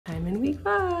I'm in week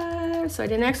 5. So I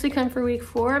didn't actually come for week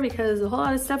 4 because a whole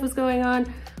lot of stuff was going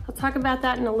on. I'll talk about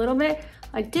that in a little bit.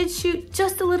 I did shoot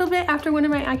just a little bit after one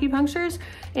of my acupunctures,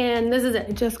 and this is it.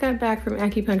 I just got back from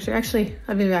acupuncture. Actually,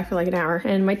 I've been back for like an hour,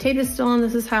 and my tape is still on.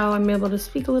 This is how I'm able to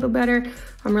speak a little better.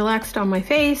 I'm relaxed on my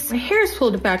face. My hair's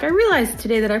pulled back. I realized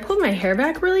today that I pulled my hair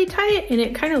back really tight, and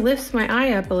it kind of lifts my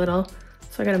eye up a little,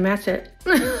 so I gotta match it.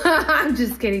 I'm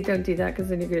just kidding, don't do that, because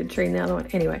then you're gonna train the other one.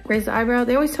 Anyway, raise the eyebrow.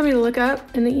 They always tell me to look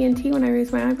up in the ENT when I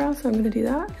raise my eyebrow, so I'm gonna do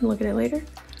that and look at it later.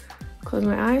 Close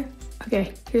my eye.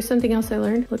 Okay, here's something else I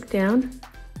learned. Look down,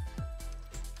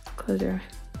 close your eye.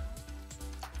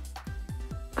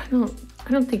 I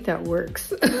don't think that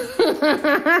works.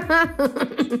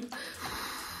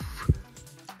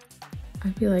 I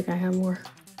feel like I have more,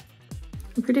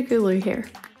 particularly hair.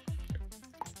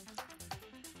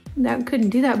 That couldn't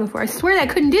do that before. I swear that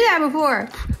couldn't do that before.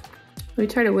 Let me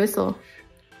try to whistle.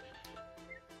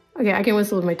 Okay, I can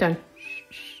whistle with my tongue.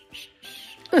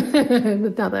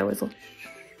 But not that whistle.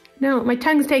 No, my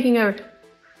tongue's taking over.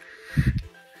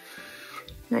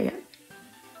 Not yet.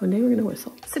 One day we're gonna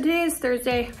whistle. So today is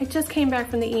Thursday. I just came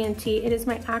back from the ENT. It is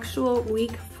my actual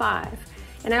week 5.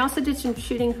 And I also did some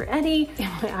shooting for Eddie. And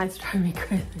my eyes drive me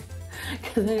crazy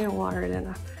because I didn't water it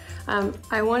enough.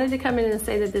 I wanted to come in and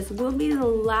say that this will be the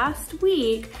last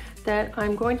week that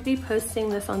I'm going to be posting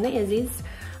this on the Izzies.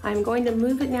 I'm going to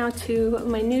move it now to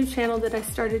my new channel that I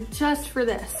started just for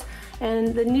this.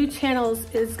 And the new channel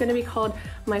is gonna be called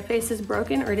My Face is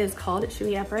Broken, or it is called, it should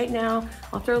be up right now.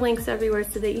 I'll throw links everywhere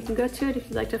so that you can go to it if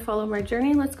you'd like to follow my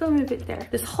journey. Let's go move it there.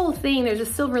 This whole thing, there's a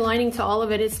silver lining to all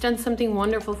of it. It's done something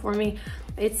wonderful for me.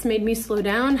 It's made me slow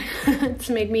down. It's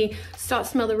made me stop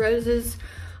smell the roses.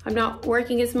 I'm not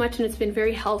working as much, and it's been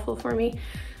very helpful for me.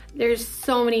 There's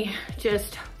so many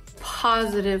just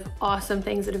positive, awesome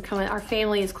things that have come out. Our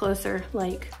family is closer,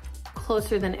 like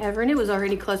closer than ever, and it was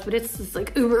already close, but it's just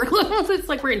like uber close. It's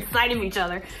like we're inside of each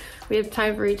other. We have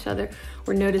time for each other.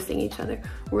 We're noticing each other.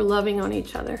 We're loving on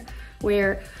each other.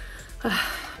 We're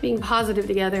being positive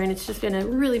together, and it's just been a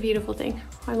really beautiful thing.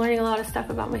 I'm learning a lot of stuff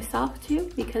about myself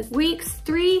too, because weeks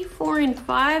 3, 4, and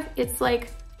 5, it's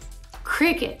like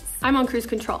crickets. I'm on cruise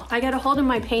control. I got a hold of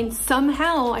my pain.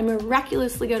 Somehow I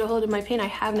miraculously got a hold of my pain. I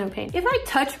have no pain. If I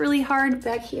touch really hard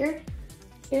back here,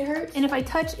 it hurts. And if I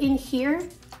touch in here,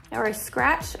 or I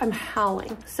scratch, I'm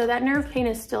howling. So that nerve pain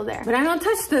is still there. But I don't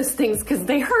touch those things because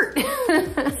they hurt.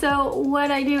 So what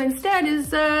I do instead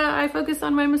is I focus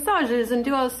on my massages and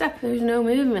do all this stuff. There's no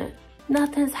movement.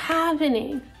 Nothing's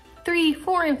happening. 3,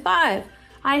 4, and 5.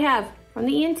 I have, from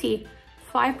the ENT,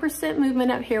 5%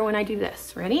 movement up here when I do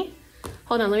this. Ready?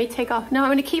 Hold on, let me take off. No, I'm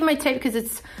gonna keep my tape because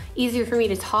it's easier for me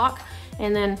to talk,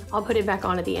 and then I'll put it back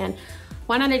on at the end.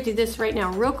 Why don't I do this right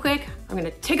now real quick? I'm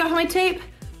gonna take off my tape.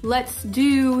 Let's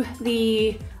do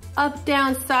the up,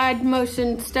 down, side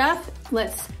motion stuff.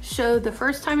 Let's show the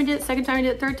first time I did it, second time I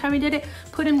did it, third time I did it,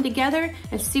 put them together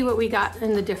and see what we got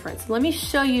in the difference. Let me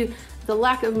show you the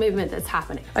lack of movement that's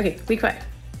happening. Okay, be quiet.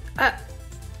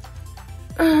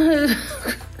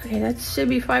 Okay, that should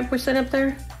be 5% up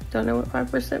there. Don't know what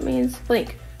 5% means.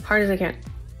 Blink, hard as I can.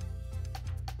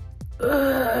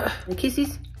 The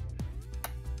kissies.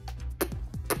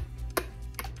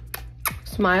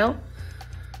 Smile.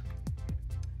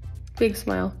 Big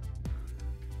smile.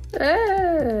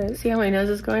 See how my nose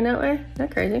is going that way? Isn't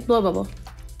that crazy? Blow bubble.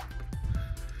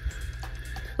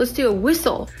 Let's do a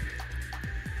whistle.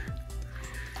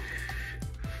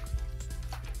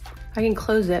 I can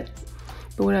close it,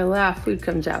 but when I laugh, food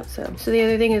comes out. So the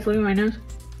other thing is, look at my nose.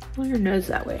 Pull your nose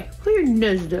that way. Pull your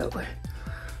nose that way.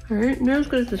 All right, nose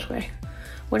goes this way.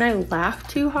 When I laugh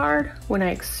too hard, when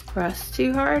I express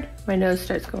too hard, my nose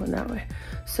starts going that way.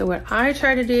 So what I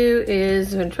try to do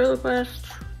is ventriloquist,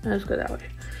 nose go that way.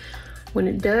 When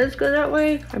it does go that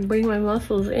way, I bring my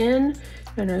muscles in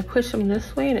and I push them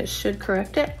this way, and it should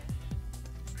correct it.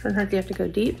 Sometimes you have to go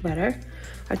deep, better.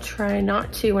 I try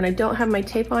not to, when I don't have my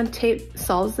tape on, tape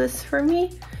solves this for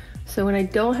me. So when I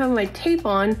don't have my tape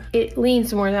on, it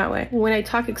leans more that way. When I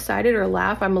talk excited or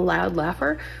laugh, I'm a loud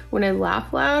laugher. When I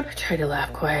laugh loud, I try to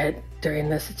laugh quiet during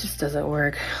this, it just doesn't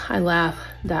work. I laugh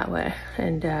that way,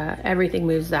 and everything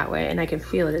moves that way, and I can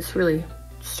feel it. It's really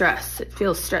stress. It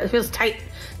feels tight.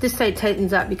 This side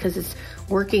tightens up because it's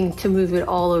working to move it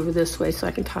all over this way so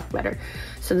I can talk better.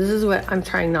 So this is what I'm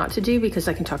trying not to do, because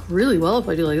I can talk really well if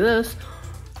I do like this.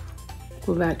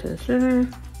 Go back to the center,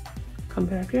 come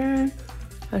back in.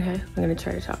 Okay, I'm gonna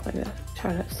try to talk like this.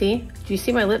 Try to, see? Do you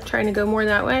see my lip trying to go more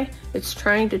that way? It's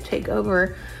trying to take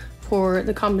over for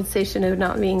the compensation of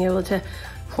not being able to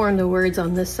form the words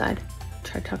on this side.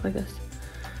 Try to talk like this.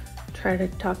 Try to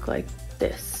talk like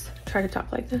this. Try to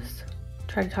talk like this.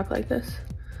 Try to talk like this.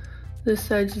 This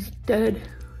side's just dead.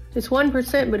 It's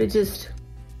 1%, but it just,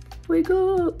 wake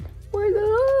up, wake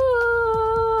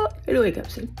up. It'll wake up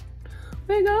soon.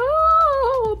 Wake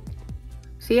up.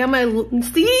 See how my,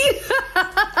 see?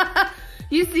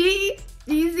 You see?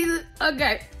 Do you see the,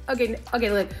 okay,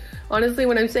 look. Honestly,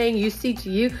 when I'm saying you see to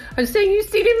you, I'm saying you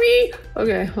see to me.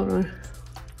 Okay, hold on.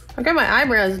 I got my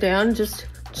eyebrows down, just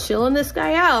chilling this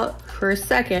guy out for a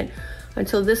second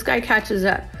until this guy catches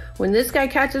up. When this guy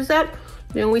catches up,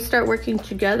 then we start working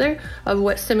together of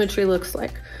what symmetry looks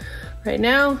like. Right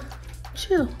now,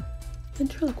 chill,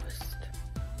 ventriloquist.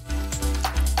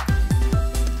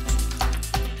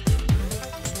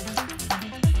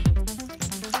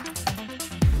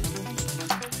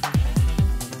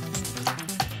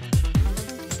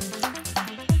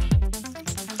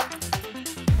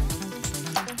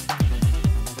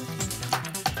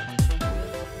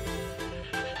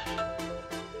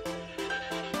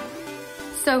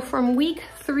 So from week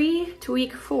 3 to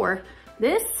week 4,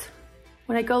 this,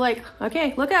 when I go like,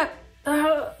 okay, look up,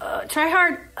 try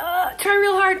hard, try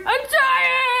real hard, I'm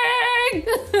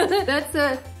trying! That's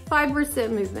a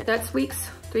 5% movement. That's weeks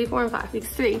 3, 4, and 5.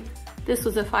 Weeks 3, this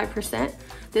was a 5%.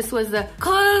 This was the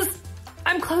close,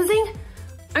 I'm closing,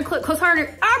 close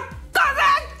harder, I'm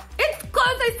closing! It's close,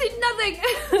 I see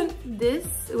nothing! This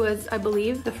was, I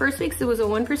believe, the first weeks it was a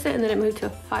 1% and then it moved to a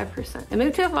 5%. It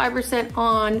moved to a 5%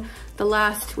 on the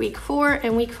last week 4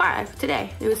 and week 5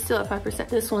 today. It was still at 5%.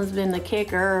 This one's been the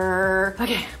kicker.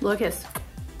 Okay, locust.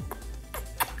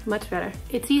 Much better.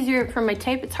 It's easier from my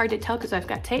tape. It's hard to tell because I've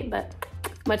got tape, but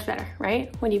much better,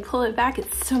 right? When you pull it back,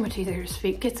 it's so much easier to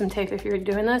speak. Get some tape if you're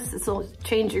doing this. This will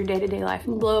change your day-to-day life.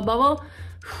 Blow a bubble.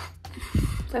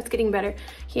 That's getting better.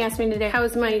 He asked me today, how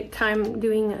was my time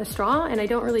doing a straw? And I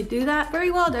don't really do that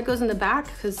very well. That goes in the back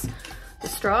because the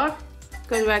straw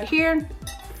goes back here.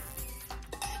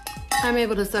 I'm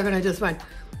able to suck on it just fine.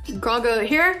 I'll go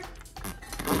here.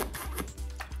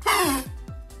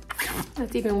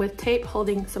 That's even with tape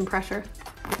holding some pressure.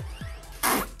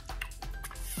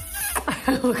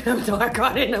 Look how much I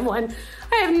got into one.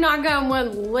 I have not gotten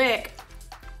one lick.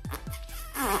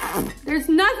 There's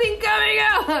nothing coming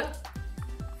out.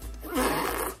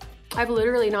 I've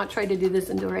literally not tried to do this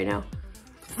until right now.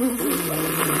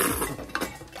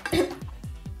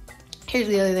 Here's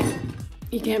the other thing.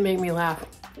 You can't make me laugh.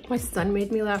 My son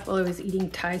made me laugh while I was eating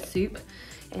Thai soup,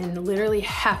 and literally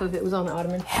half of it was on the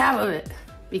ottoman. Half of it.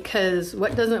 Because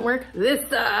what doesn't work? This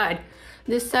side.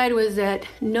 This side was at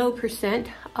no percent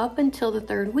up until the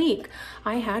 3rd week.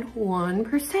 I had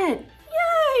 1%.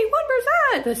 Yay,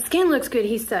 1%! The skin looks good,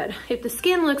 he said. If the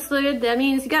skin looks good, that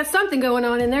means you got something going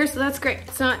on in there, so that's great.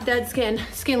 It's not dead skin.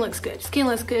 Skin looks good. Skin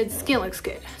looks good. Skin looks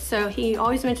good. So he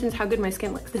always mentions how good my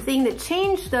skin looks. The thing that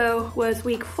changed though was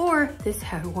week 4, this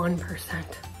had 1%.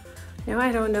 Now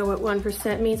I don't know what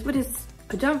 1% means, but it's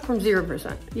a jump from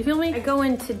 0%. You feel me? I go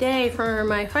in today for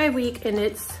my 5 week and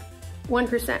it's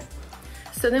 1%.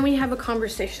 So then we have a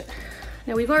conversation.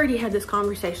 Now we've already had this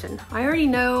conversation. I already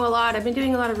know a lot. I've been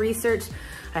doing a lot of research.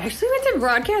 I actually went to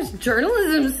broadcast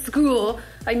journalism school.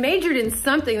 I majored in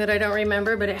something that I don't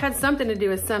remember, but it had something to do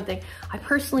with something. I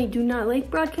personally do not like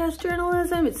broadcast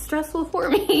journalism. It's stressful for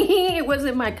me. It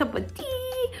wasn't my cup of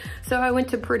tea. So I went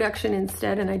to production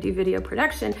instead, and I do video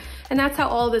production. And that's how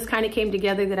all this kind of came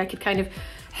together, that I could kind of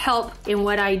help in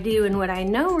what I do and what I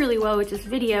know really well, which is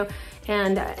video.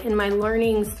 And in my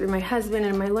learnings through my husband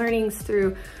and my learnings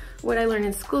through what I learned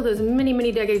in school those many,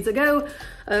 many decades ago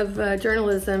of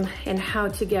journalism, and how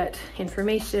to get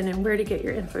information and where to get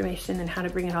your information and how to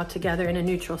bring it all together in a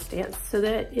neutral stance so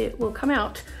that it will come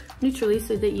out neutrally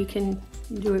so that you can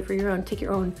do it for your own, take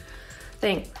your own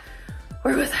thing.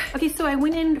 Where was I? Okay, so I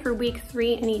went in for week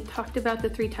 3 and he talked about the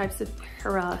 3 types of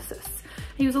paralysis.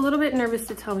 He was a little bit nervous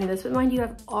to tell me this, but mind you,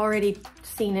 I've already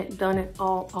seen it, done it,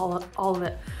 all of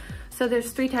it. So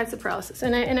there's 3 types of paralysis,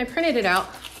 and I printed it out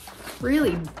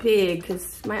really big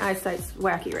because my eyesight's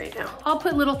wacky right now. I'll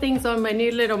put little things on my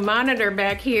new little monitor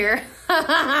back here.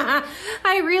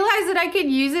 I realized that I could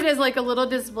use it as like a little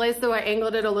display, so I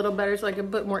angled it a little better so I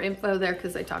can put more info there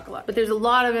because I talk a lot. But there's a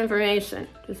lot of information.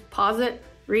 Just pause it,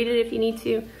 read it if you need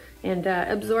to, and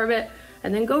absorb it,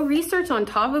 and then go research on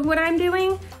top of what I'm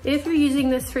doing if you're using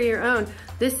this for your own.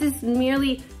 This is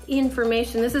merely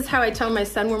information. This is how I tell my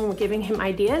son when we're giving him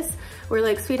ideas. We're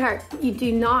like, sweetheart, you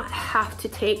do not have to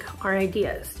take our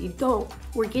ideas. You don't.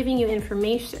 We're giving you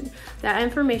information. That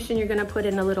information you're gonna put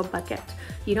in a little bucket.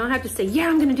 You don't have to say, yeah,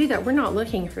 I'm gonna do that. We're not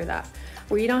looking for that.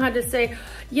 Or you don't have to say,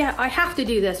 yeah, I have to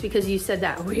do this because you said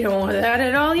that. We don't want that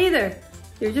at all either.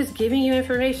 They're just giving you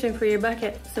information for your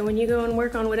bucket. So when you go and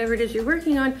work on whatever it is you're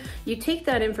working on, you take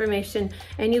that information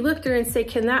and you look through and say,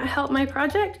 can that help my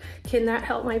project? Can that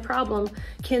help my problem?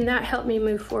 Can that help me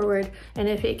move forward? And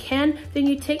if it can, then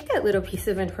you take that little piece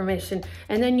of information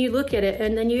and then you look at it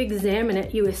and then you examine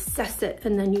it, you assess it,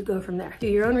 and then you go from there. Do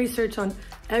your own research on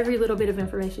every little bit of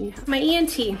information you have. My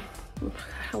ENT,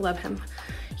 I love him.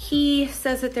 He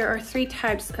says that there are 3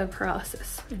 types of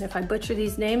paralysis. And if I butcher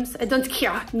these names, I don't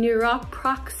care.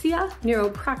 Neuropraxia,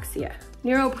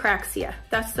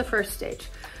 that's the first stage.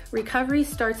 Recovery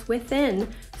starts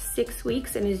within 6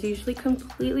 weeks and is usually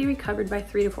completely recovered by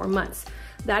 3 to 4 months.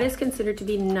 That is considered to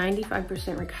be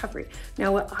 95% recovery.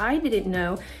 Now, what I didn't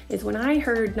know is when I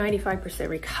heard 95%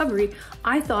 recovery,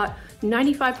 I thought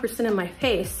 95% of my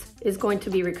face is going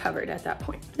to be recovered at that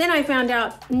point. Then I found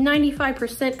out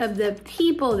 95% of the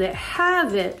people that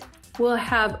have it will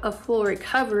have a full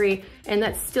recovery, and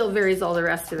that still varies all the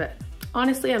rest of it.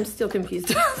 Honestly, I'm still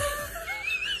confused. I'm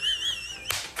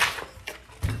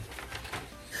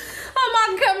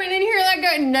not coming in here like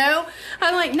going, no.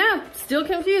 I'm like, no, still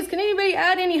confused. Can anybody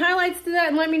add any highlights to that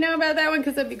and let me know about that one?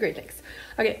 Because that'd be great, thanks.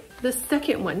 Okay, the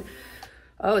second one.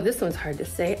 Oh, this one's hard to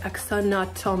say.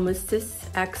 Axonotmesis.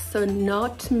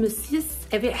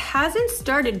 If it hasn't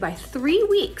started by 3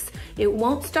 weeks, it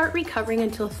won't start recovering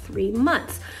until 3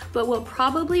 months, but will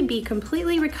probably be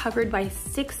completely recovered by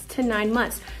 6 to 9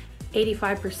 months,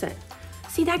 85%.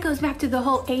 See, that goes back to the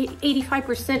whole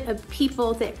 85% of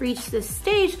people that reach this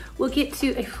stage will get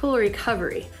to a full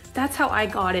recovery. That's how I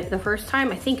got it the first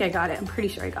time. I think I got it. I'm pretty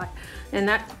sure I got it. And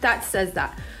that says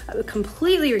that. I was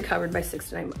completely recovered by 6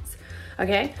 to 9 months.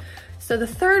 Okay, so the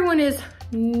third one is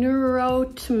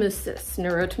neurotmesis.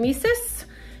 Neurotmesis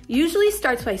usually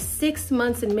starts by 6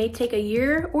 months and may take a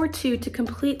year or 2 to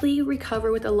completely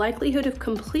recover, with a likelihood of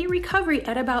complete recovery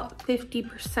at about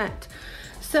 50%.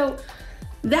 So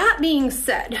that being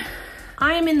said,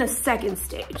 I am in the second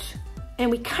stage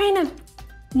and we kind of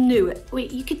knew it.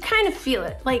 You could kind of feel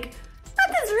it, like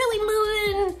nothing's really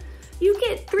moving. You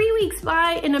get 3 weeks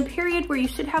by in a period where you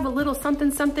should have a little something,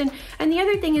 something. And the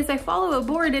other thing is I follow a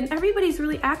board and everybody's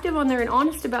really active on there and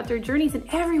honest about their journeys, and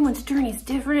everyone's journey is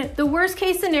different. The worst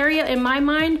case scenario in my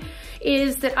mind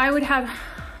is that I would have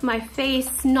my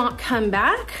face not come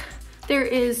back. There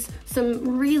is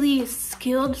some really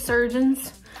skilled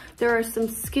surgeons. There are some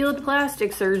skilled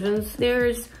plastic surgeons.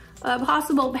 There's a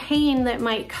possible pain that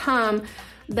might come.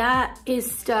 That is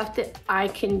stuff that I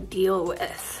can deal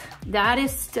with. That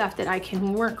is stuff that I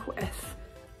can work with.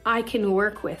 I can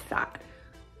work with that.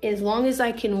 As long as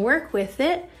I can work with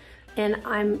it and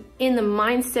I'm in the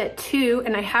mindset too,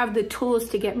 and I have the tools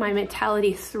to get my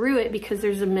mentality through it, because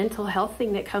there's a mental health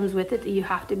thing that comes with it, that you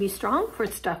have to be strong for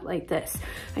stuff like this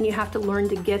and you have to learn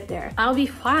to get there. I'll be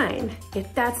fine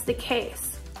if that's the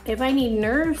case. If I need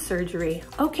nerve surgery,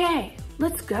 okay,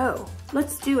 let's go.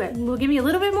 Let's do it. We'll give you a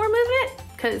little bit more movement,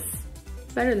 because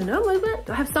better than no movement.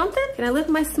 Do I have something? Can I lift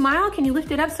my smile? Can you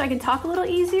lift it up so I can talk a little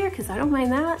easier? Because I don't mind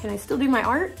that. Can I still do my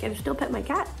art? Can I still pet my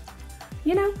cat?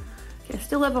 You know? Can I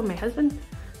still love on my husband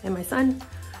and my son?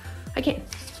 I can.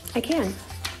 I can.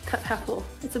 Cup half full.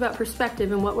 It's about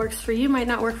perspective, and what works for you might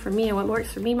not work for me, and what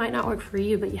works for me might not work for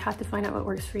you, but you have to find out what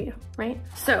works for you, right?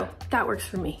 So that works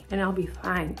for me, and I'll be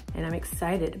fine, and I'm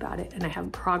excited about it, and I have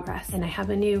progress, and I have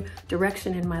a new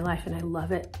direction in my life, and I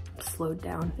love it. I'm slowed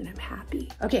down, and I'm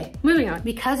happy. Okay, moving on.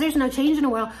 Because there's no change in a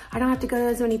while, I don't have to go to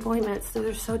as many appointments, so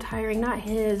they're so tiring. Not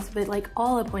his, but like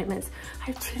all appointments. I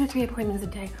have 2 to 3 appointments a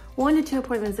day, 1 to 2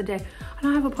 appointments a day. I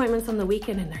don't have appointments on the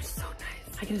weekend, and they're so nice.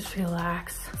 I can just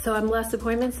relax. So I'm less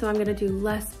appointments, so I'm gonna do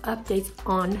less updates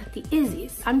on the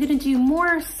Izzies. I'm gonna do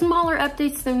more smaller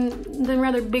updates than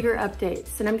rather bigger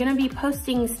updates. And I'm gonna be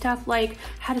posting stuff like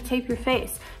how to tape your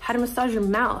face, how to massage your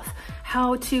mouth,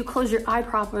 how to close your eye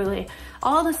properly,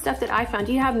 all the stuff that I found.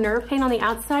 Do you have nerve pain on the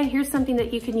outside? Here's something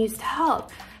that you can use to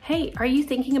help. Hey, are you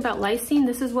thinking about lysine?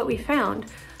 This is what we found.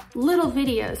 Little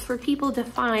videos for people to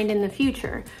find in the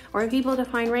future, or people to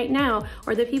find right now,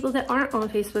 or the people that aren't on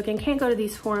Facebook and can't go to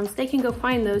these forums, they can go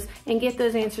find those and get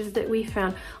those answers that we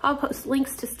found. I'll post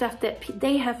links to stuff that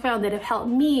they have found that have helped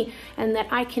me and that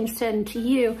I can send to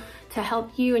you to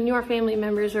help you and your family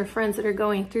members or friends that are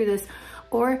going through this,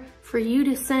 or for you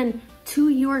to send to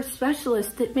your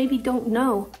specialist that maybe don't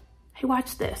know. Hey,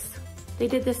 watch this. They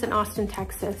did this in Austin,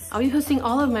 Texas. I'll be posting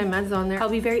all of my meds on there. I'll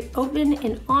be very open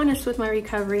and honest with my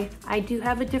recovery. I do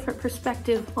have a different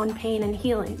perspective on pain and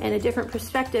healing, and a different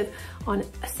perspective on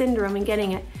a syndrome and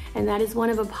getting it. And that is one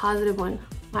of a positive one.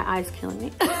 My eye's killing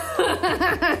me.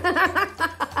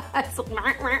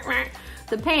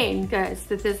 The pain, guys,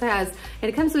 that this has. And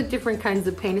it comes with different kinds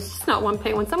of pain. It's just not one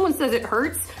pain. When someone says it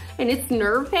hurts and it's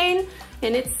nerve pain,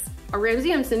 and it's a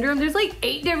Ramsay syndrome. There's like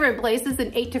 8 different places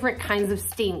and 8 different kinds of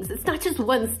stings. It's not just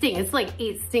one sting, it's like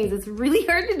 8 stings. It's really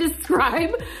hard to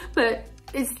describe, but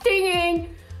it's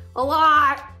stinging a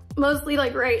lot, mostly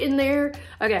like right in there.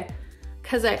 Okay,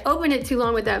 because I opened it too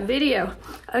long with that video.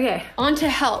 Okay, on to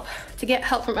help, to get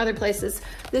help from other places.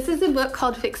 This is a book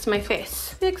called Fix My Face.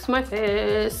 Fix My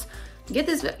Face. Get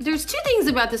this book. There's 2 things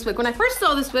about this book. When I first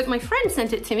saw this book, my friend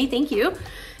sent it to me, thank you.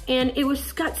 And it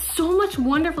was got so much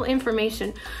wonderful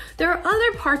information. There are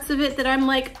other parts of it that I'm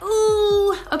like,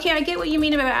 oh, okay, I get what you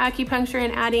mean about acupuncture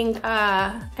and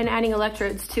adding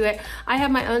electrodes to it. I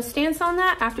have my own stance on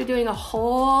that after doing a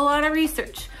whole lot of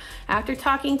research, after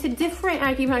talking to different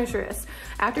acupuncturists,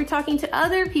 after talking to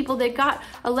other people that got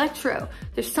electro.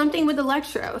 There's something with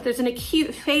electro. There's an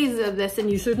acute phase of this,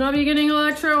 and you should not be getting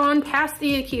electro on past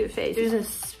the acute phase. There's a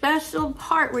special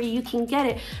part where you can get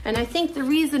it. And I think the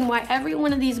reason why every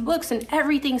one of these books and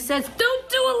everything says, don't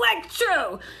do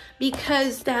electro,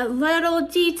 because that little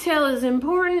detail is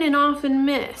important and often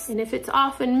missed. And if it's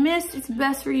often missed, it's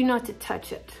best for you not to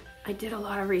touch it. I did a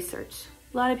lot of research.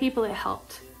 A lot of people it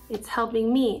helped. It's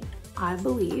helping me, I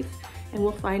believe, and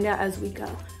we'll find out as we go.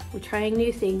 We're trying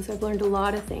new things. I've learned a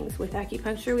lot of things. With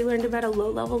acupuncture, we learned about a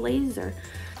low-level laser.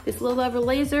 This low-level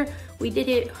laser, we did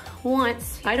it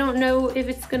once. I don't know if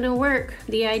it's gonna work.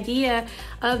 The idea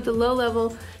of the low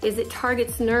level is it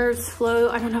targets nerves flow.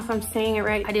 I don't know if I'm saying it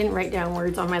right. I didn't write down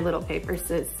words on my little paper,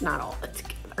 so it's not all put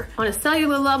together. On a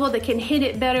cellular level, that can hit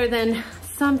it better than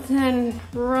something,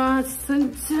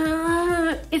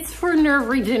 it's for nerve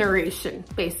regeneration,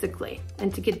 basically,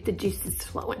 and to get the juices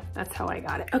flowing. That's how I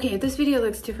got it. Okay, if this video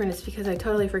looks different, it's because I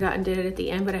totally forgot and did it at the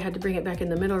end, but I had to bring it back in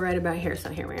the middle right about here, so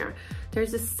here we are.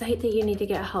 There's a site that you need to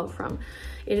get help from.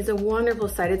 It is a wonderful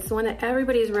site. It's the one that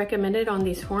everybody has recommended on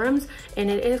these forums,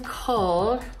 and it is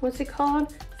called, what's it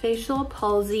called? Facial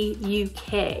Palsy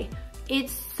UK.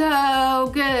 It's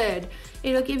so good.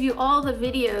 It'll give you all the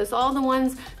videos, all the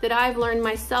ones that I've learned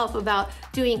myself about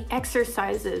doing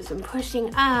exercises and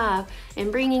pushing up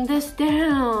and bringing this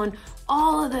down,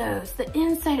 all of those, the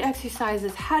inside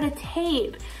exercises, how to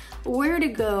tape, where to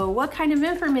go, what kind of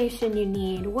information you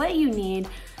need, what you need.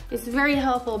 It's very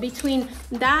helpful. Between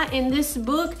that and this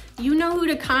book, you know who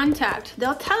to contact.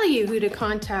 They'll tell you who to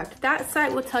contact. That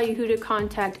site will tell you who to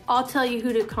contact. I'll tell you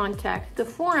who to contact. The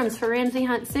forums for Ramsay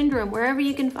syndrome, wherever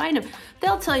you can find them,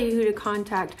 they'll tell you who to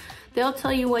contact. They'll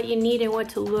tell you what you need and what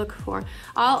to look for.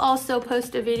 I'll also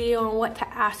post a video on what to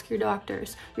ask your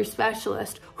doctors, your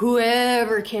specialist,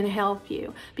 whoever can help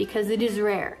you, because it is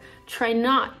rare. Try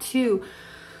not to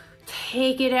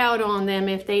take it out on them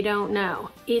if they don't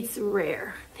know. It's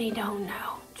rare. They don't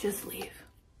know. Just leave.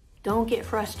 Don't get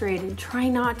frustrated. Try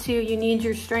not to. You need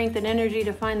your strength and energy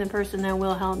to find the person that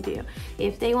will help you.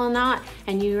 If they will not,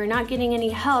 and you are not getting any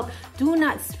help, do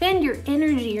not spend your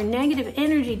energy, your negative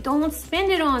energy. Don't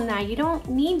spend it on that. You don't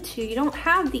need to. You don't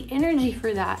have the energy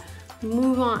for that.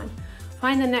 Move on.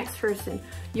 Find the next person.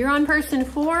 You're on person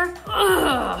 4.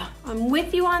 Ugh, I'm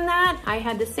with you on that. I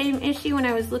had the same issue when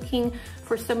I was looking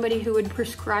for somebody who would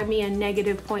prescribe me a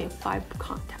negative 0.5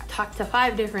 contact. Talked to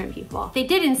 5 different people. They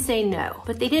didn't say no,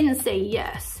 but they didn't say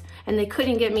yes. And they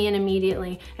couldn't get me in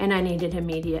immediately, and I needed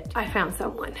immediate. I found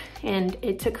someone, and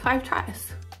it took 5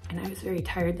 tries. And I was very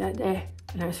tired that day,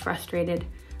 and I was frustrated.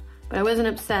 But I wasn't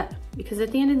upset, because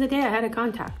at the end of the day, I had a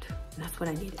contact, and that's what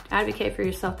I needed. Advocate for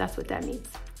yourself, that's what that means.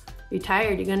 You're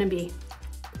tired, you're gonna be.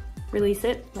 Release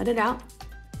it, let it out.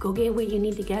 Go get what you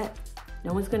need to get.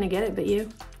 No one's gonna get it but you.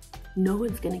 No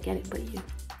one's gonna get it but you.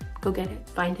 Go get it,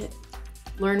 find it.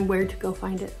 Learn where to go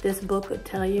find it. This book will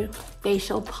tell you.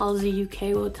 Facial Palsy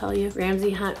UK will tell you.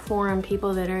 Ramsay forum,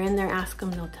 people that are in there, ask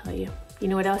them, they'll tell you. You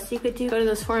know what else you could do? Go to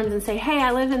those forums and say, hey,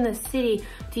 I live in this city.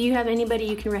 Do you have anybody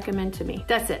you can recommend to me?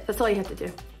 That's it, that's all you have to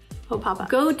do. Oh, pop up.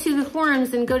 Go to the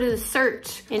forums and go to the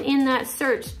search. And in that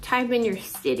search, type in your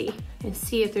city and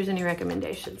see if there's any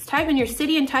recommendations. Type in your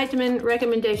city and type in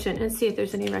recommendation and see if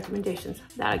there's any recommendations.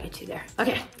 That'll get you there.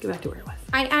 Okay, go back to where it was.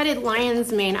 I added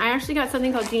lion's mane. I actually got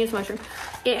something called Genius Mushroom.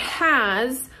 It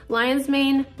has lion's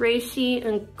mane, reishi,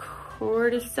 and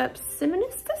cordyceps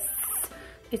simonistus.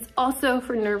 It's also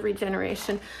for nerve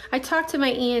regeneration. I talked to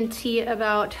my ENT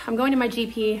about, I'm going to my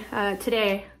GP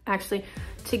today, actually,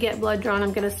 to get blood drawn.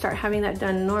 I'm gonna start having that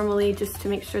done normally just to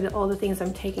make sure that all the things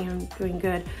I'm taking, I'm doing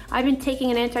good. I've been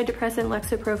taking an antidepressant,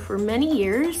 Lexapro, for many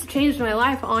years. It changed my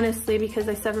life, honestly, because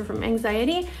I suffer from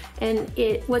anxiety, and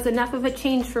it was enough of a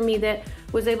change for me that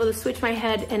was able to switch my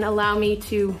head and allow me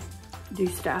to do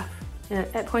stuff.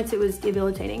 At points it was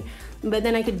debilitating, but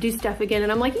then I could do stuff again,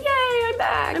 and I'm like, yay, I'm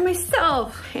back, I'm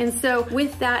myself. And so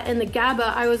with that and the GABA,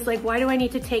 I was like, why do I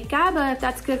need to take GABA if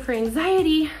that's good for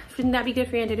anxiety? If shouldn't that be good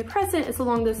for your antidepressant? It's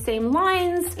along those same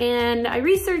lines. And I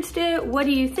researched it. What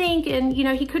do you think? And you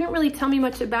know, he couldn't really tell me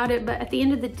much about it, but at the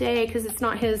end of the day, because it's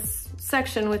not his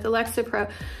section with Alexa Pro,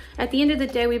 at the end of the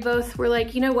day, we both were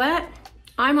like, you know what?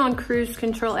 I'm on cruise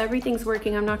control. Everything's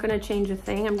working. I'm not going to change a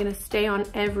thing. I'm going to stay on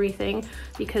everything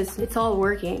because it's all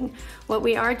working. What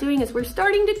we are doing is we're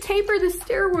starting to taper the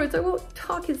steroids. I won't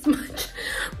talk as much.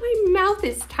 My mouth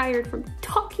is tired from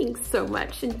talking so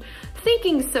much and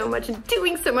thinking so much and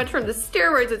doing so much from the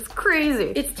steroids. It's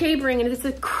crazy. It's tapering and it's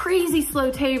a crazy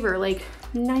slow taper, like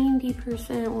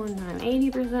 90% one time,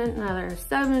 80% another,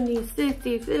 70,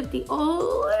 60, 50,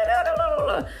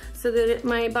 so that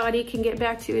my body can get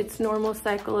back to its normal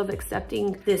cycle of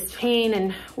accepting this pain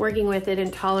and working with it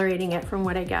and tolerating it, from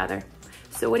what I gather.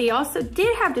 So what he also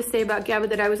did have to say about GABA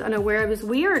that I was unaware of is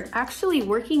we are actually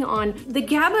working on the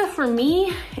GABA. For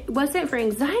me, it wasn't for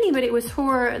anxiety, but it was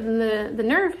for the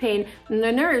nerve pain and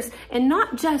the nerves. And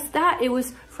not just that, it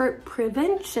was for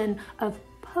prevention of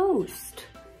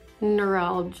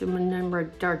neuralgia.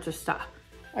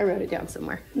 I wrote it down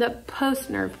somewhere. The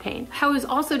post-nerve pain. How it was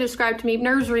also described to me,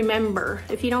 nerves remember.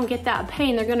 If you don't get that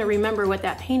pain, they're gonna remember what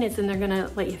that pain is and they're gonna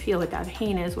let you feel what that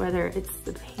pain is, whether it's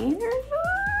the pain or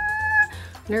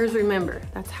not. Nerves remember.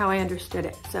 That's how I understood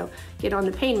it. So get on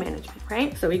the pain management,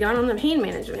 right? So we got on the pain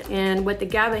management, and what the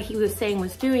GABA he was saying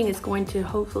was doing is going to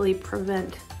hopefully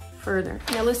prevent further.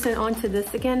 Now listen on to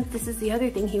this again. This is the other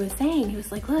thing he was saying. He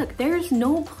was like, look, there's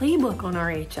no playbook on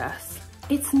RHS.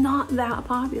 It's not that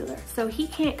popular. So he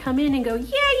can't come in and go,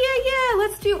 yeah,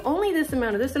 let's do only this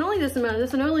amount of this and only this amount of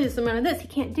this and only this amount of this. He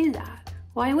can't do that.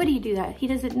 Why would he do that? He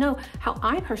doesn't know how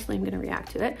I personally am gonna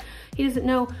react to it. He doesn't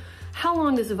know how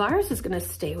long this virus is gonna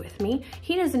stay with me.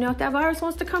 He doesn't know if that virus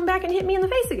wants to come back and hit me in the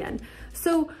face again.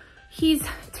 So he's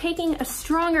taking a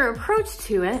stronger approach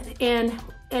to it, and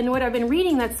what I've been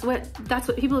reading, that's what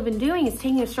people have been doing, is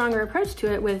taking a stronger approach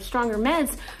to it with stronger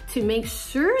meds to make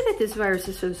sure that this virus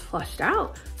is just flushed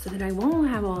out so that I won't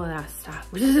have all of that stuff,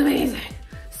 which is amazing.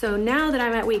 So now that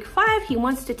I'm at week 5, he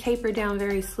wants to taper down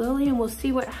very slowly, and we'll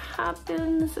see what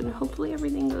happens, and hopefully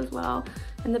everything goes well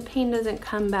and the pain doesn't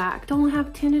come back. Don't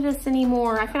have tinnitus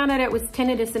anymore. I found out it was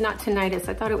tinnitus and not tinnitus.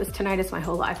 I thought it was tinnitus my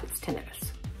whole life. It's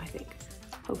tinnitus, I think,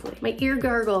 hopefully. My ear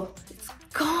gargle, it's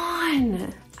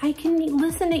gone. I can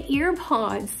listen to ear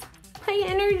pods. My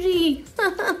energy,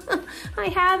 I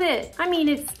have it. I mean,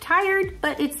 it's tired,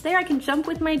 but it's there. I can jump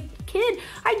with my kid.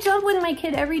 I jump with my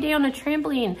kid every day on a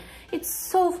trampoline. It's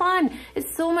so fun.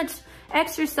 It's so much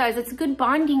exercise. It's a good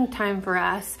bonding time for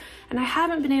us. And I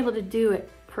haven't been able to do it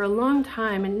for a long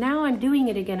time. And now I'm doing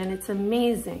it again, and it's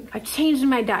amazing. I've changed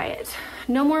my diet.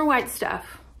 No more white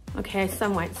stuff. Okay,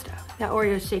 some white stuff. That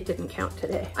Oreo shake didn't count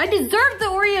today. I deserved the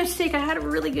Oreo shake. I had a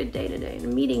really good day today in a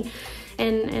meeting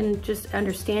and just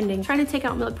understanding. I'm trying to take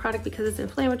out milk product because it's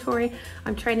inflammatory.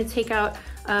 I'm trying to take out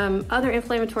other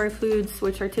inflammatory foods,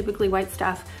 which are typically white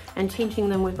stuff, and changing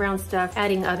them with brown stuff,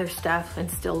 adding other stuff,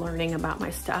 and still learning about my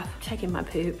stuff. Checking my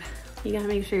poop. You gotta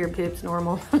make sure your poop's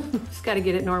normal. Just gotta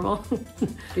get it normal.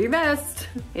 Do your best.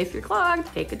 If you're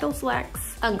clogged, take a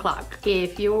Dulcelax. Unclog.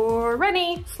 If you're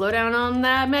runny, slow down on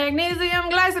that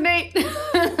magnesium glycinate.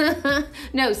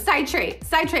 No, citrate.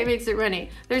 Citrate makes it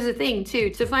runny. There's a thing too.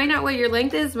 To find out what your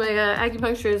length is, my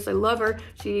acupuncturist, I love her.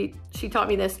 She taught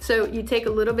me this. So you take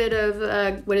a little bit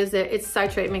of, what is it? It's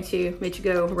citrate, makes you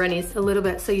go runnies a little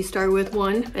bit. So you start with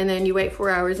 1 and then you wait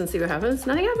 4 hours and see what happens.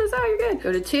 Nothing happens, oh, you're good.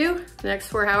 Go to 2, the next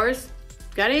 4 hours.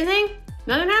 Got anything?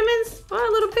 Nothing happens? Oh,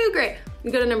 a little poo, great.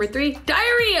 You go to number 3,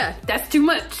 diarrhea. That's too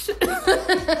much.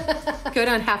 Go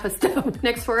down half a step.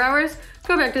 Next 4 hours,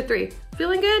 go back to 3.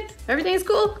 Feeling good? Everything's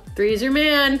cool? 3 is your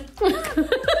man.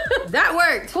 That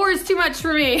worked. 4 is too much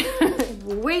for me.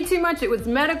 Way too much. It was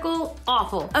medical,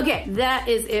 awful. Okay, that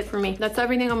is it for me. That's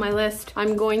everything on my list.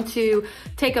 I'm going to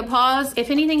take a pause. If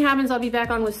anything happens, I'll be back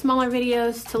on with smaller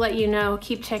videos to let you know.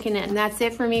 Keep checking it. And that's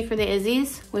it for me for the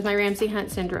Izzy's with my Ramsay Hunt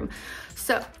syndrome.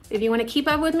 So if you want to keep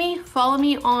up with me, follow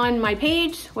me on my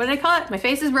page. What did I call it? My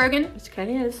face is broken. Which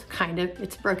kind of is. Kind of.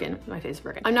 It's broken. My face is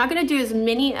broken. I'm not going to do as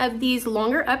many of these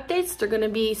longer updates. They're going to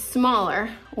be smaller,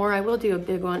 or I will do a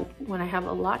big one when I have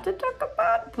a lot to talk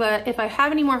about. But if I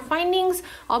have any more findings,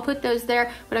 I'll put those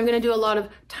there. But I'm going to do a lot of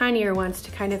tinier ones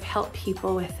to kind of help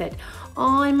people with it.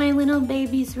 Oh, and my little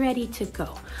baby's ready to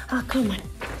go. Oh, come on.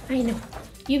 I know.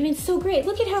 You've been so great.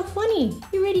 Look at how funny.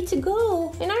 You're ready to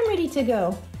go, and I'm ready to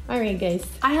go. All right, guys.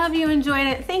 I hope you enjoyed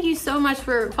it. Thank you so much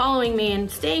for following me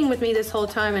and staying with me this whole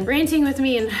time and ranting with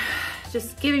me and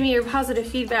just giving me your positive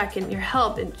feedback and your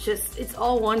help. And just, it's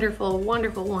all wonderful,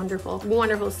 wonderful, wonderful,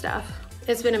 wonderful stuff.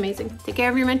 It's been amazing. Take care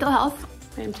of your mental health.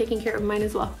 I am taking care of mine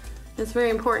as well. It's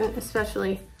very important,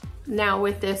 especially Now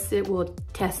with this, it will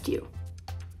test you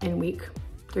in week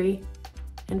 3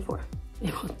 and 4.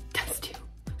 It will test you.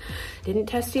 Didn't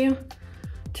test you?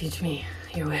 Teach me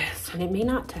your ways. And it may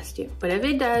not test you, but if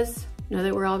it does, know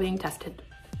that we're all being tested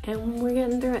and we're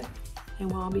getting through it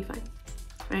and we'll all be fine.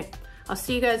 All right, I'll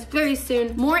see you guys very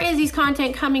soon. More Izzy's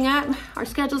content coming up. Our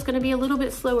schedule's gonna be a little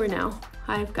bit slower now.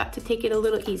 I've got to take it a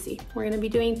little easy. We're gonna be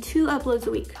doing 2 uploads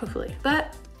a week, hopefully.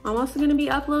 But I'm also gonna be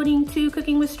uploading to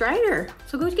Cooking with Strider.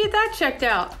 So go get that checked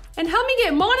out. And help me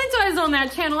get monetized on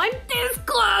that channel. I'm this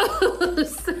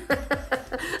close.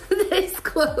 This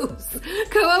close.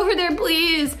 Go over there,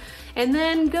 please. And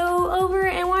then go over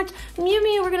and watch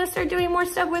Mumi. We're gonna start doing more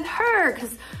stuff with her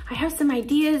because I have some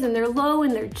ideas and they're low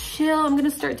and they're chill. I'm gonna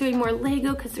start doing more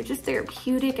Lego because they're just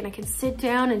therapeutic and I can sit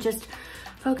down and just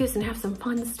focus and have some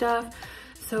fun stuff.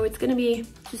 So it's gonna be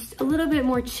just a little bit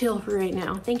more chill for right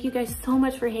now. Thank you guys so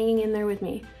much for hanging in there with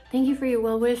me. Thank you for your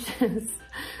well wishes.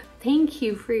 Thank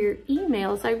you for your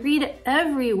emails. I read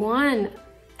every one,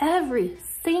 every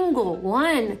single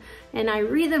one, and I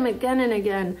read them again and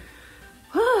again.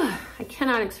 I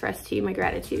cannot express to you my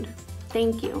gratitude.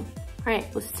 Thank you. All right,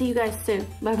 we'll see you guys soon.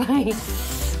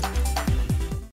 Bye-bye.